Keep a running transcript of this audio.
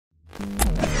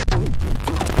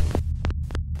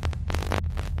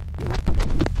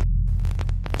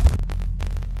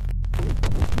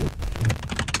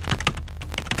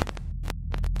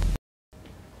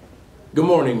Good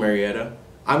morning, Marietta.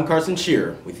 I'm Carson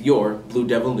Shearer with your Blue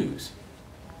Devil News.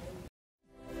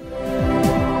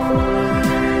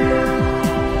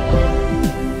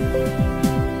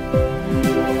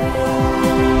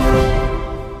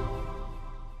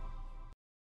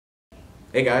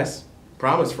 Hey guys,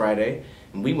 prom is Friday,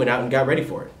 and we went out and got ready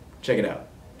for it. Check it out.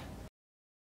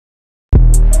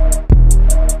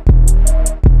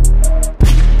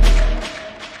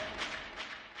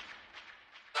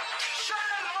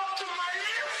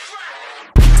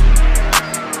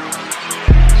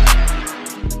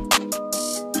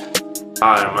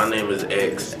 Hi, my name is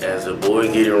X. As a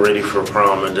boy getting ready for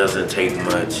prom, it doesn't take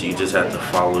much. You just have to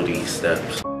follow these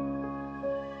steps.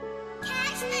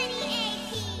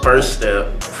 First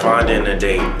step, finding a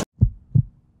date.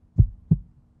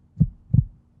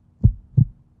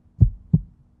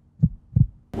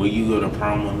 Will you go to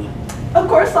prom with me? Of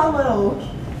course I will.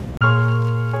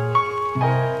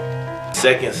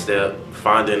 Second step,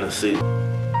 finding a seat.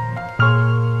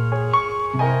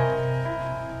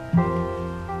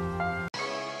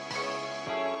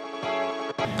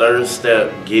 Third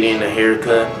step, getting a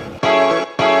haircut.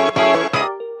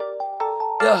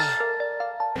 Yeah.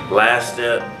 Last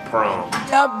step, prom.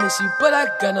 Yeah, I miss you, but I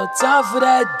got no time for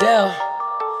that damn.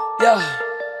 Yeah.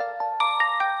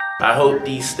 I hope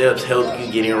these steps help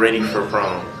you getting ready for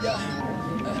prom.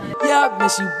 Yeah, I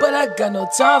miss you, but I got no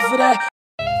time for that.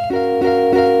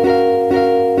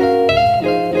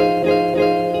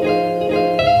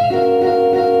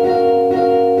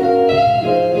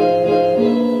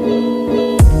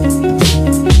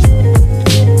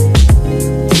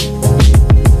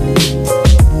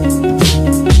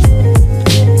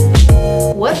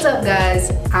 What's up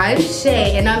guys, I'm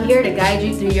Shay and I'm here to guide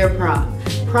you through your prom.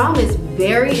 Prom is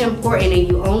very important and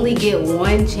you only get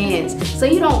one chance, so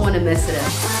you don't want to mess it up.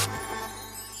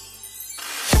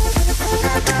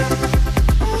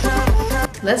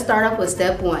 Let's start off with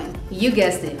step one. You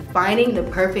guessed it, finding the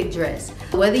perfect dress.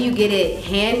 Whether you get it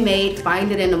handmade,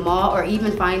 find it in the mall, or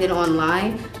even find it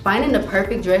online, finding the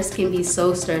perfect dress can be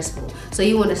so stressful. So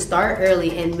you want to start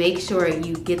early and make sure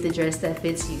you get the dress that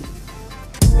fits you.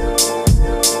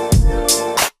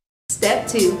 Step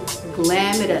two,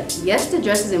 glam it up. Yes, the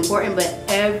dress is important, but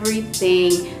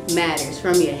everything matters.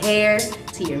 From your hair,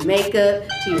 to your makeup,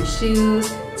 to your shoes,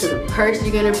 to the purse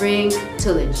you're gonna bring,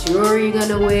 to the jewelry you're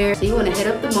gonna wear. So you wanna hit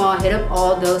up the mall, hit up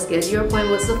all those, schedule your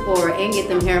appointment with Sephora, and get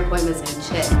them hair appointments in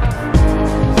check.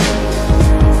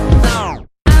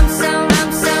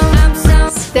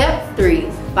 Step three,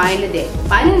 find a date.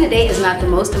 Finding a date is not the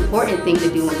most important thing to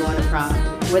do when going to prom.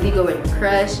 Whether you go with your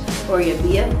crush or your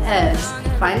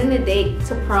BFFs, finding a date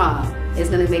to prom is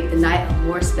going to make the night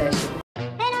more special.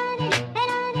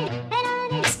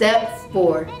 Step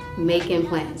four, making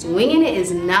plans. Winging it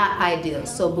is not ideal,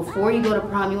 so before you go to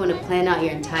prom, you want to plan out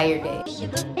your entire day.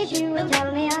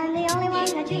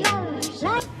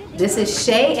 This is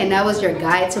Shay, and that was your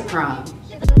guide to prom.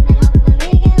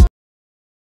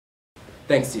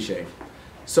 Thanks, T-Shay.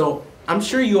 So, I'm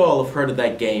sure you all have heard of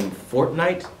that game,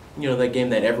 Fortnite. You know, that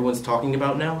game that everyone's talking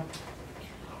about now?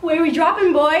 Where are we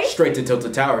dropping, boy? Straight to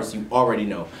Tilted Towers, you already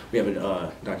know. We have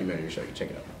a documentary to show you. Check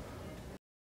it out.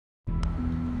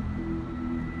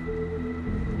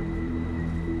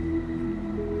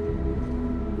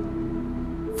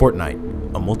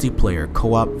 Fortnite, a multiplayer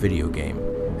co-op video game,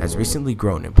 has recently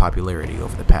grown in popularity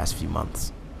over the past few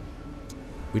months.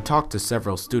 We talked to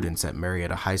several students at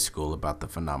Marietta High School about the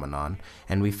phenomenon,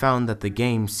 and we found that the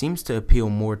game seems to appeal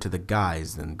more to the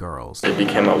guys than girls. It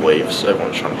became a wave, so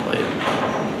everyone's trying to play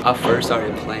it. I first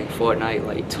started playing Fortnite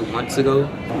like 2 months ago.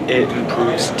 It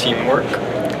improves teamwork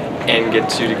and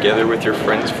gets you together with your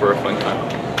friends for a fun time.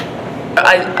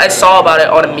 I saw about it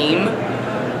on a meme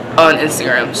on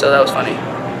Instagram, so that was funny.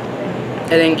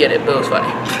 I didn't get it, but it was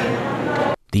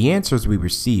funny. The answers we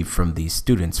received from these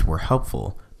students were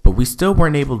helpful, but we still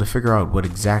weren't able to figure out what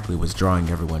exactly was drawing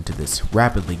everyone to this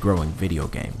rapidly growing video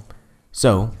game.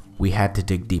 So, we had to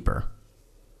dig deeper.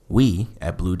 We,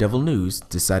 at Blue Devil News,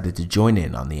 decided to join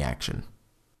in on the action.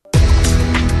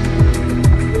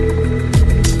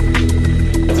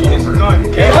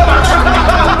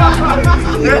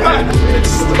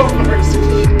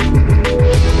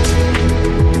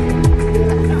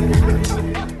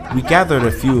 We gathered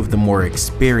a few of the more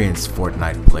experienced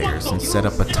Fortnite players and set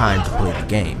up a time to play the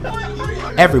game.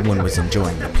 Everyone was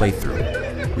enjoying the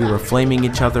playthrough. We were flaming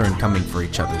each other and coming for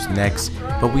each other's necks,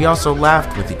 but we also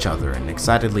laughed with each other and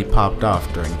excitedly popped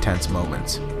off during tense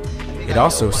moments. It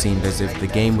also seemed as if the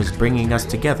game was bringing us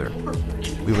together.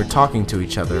 We were talking to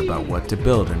each other about what to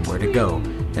build and where to go,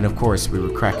 and of course we were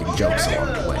cracking jokes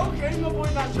along the way.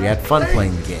 We had fun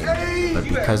playing the game, but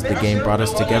because the game brought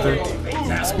us together,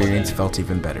 The experience felt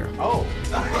even better.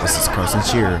 This is Carson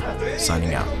Shearer,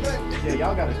 signing out. Yeah,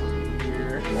 y'all got it.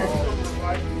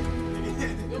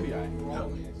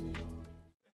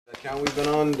 The account we've been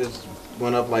on just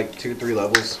went up like 2-3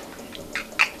 levels.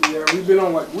 Yeah, we've been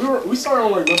on like we started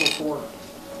on like level 4.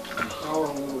 Now we're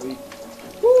on level 8.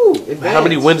 Woo! How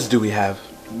many wins do we have?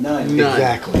 None.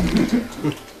 Exactly.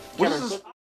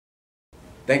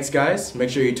 Thanks, guys. Make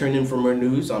sure you tune in for more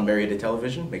news on Marietta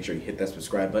Television. Make sure you hit that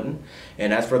subscribe button.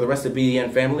 And as for the rest of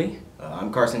BDN family,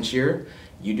 I'm Carson Shearer.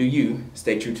 You do you.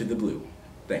 Stay true to the blue.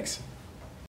 Thanks.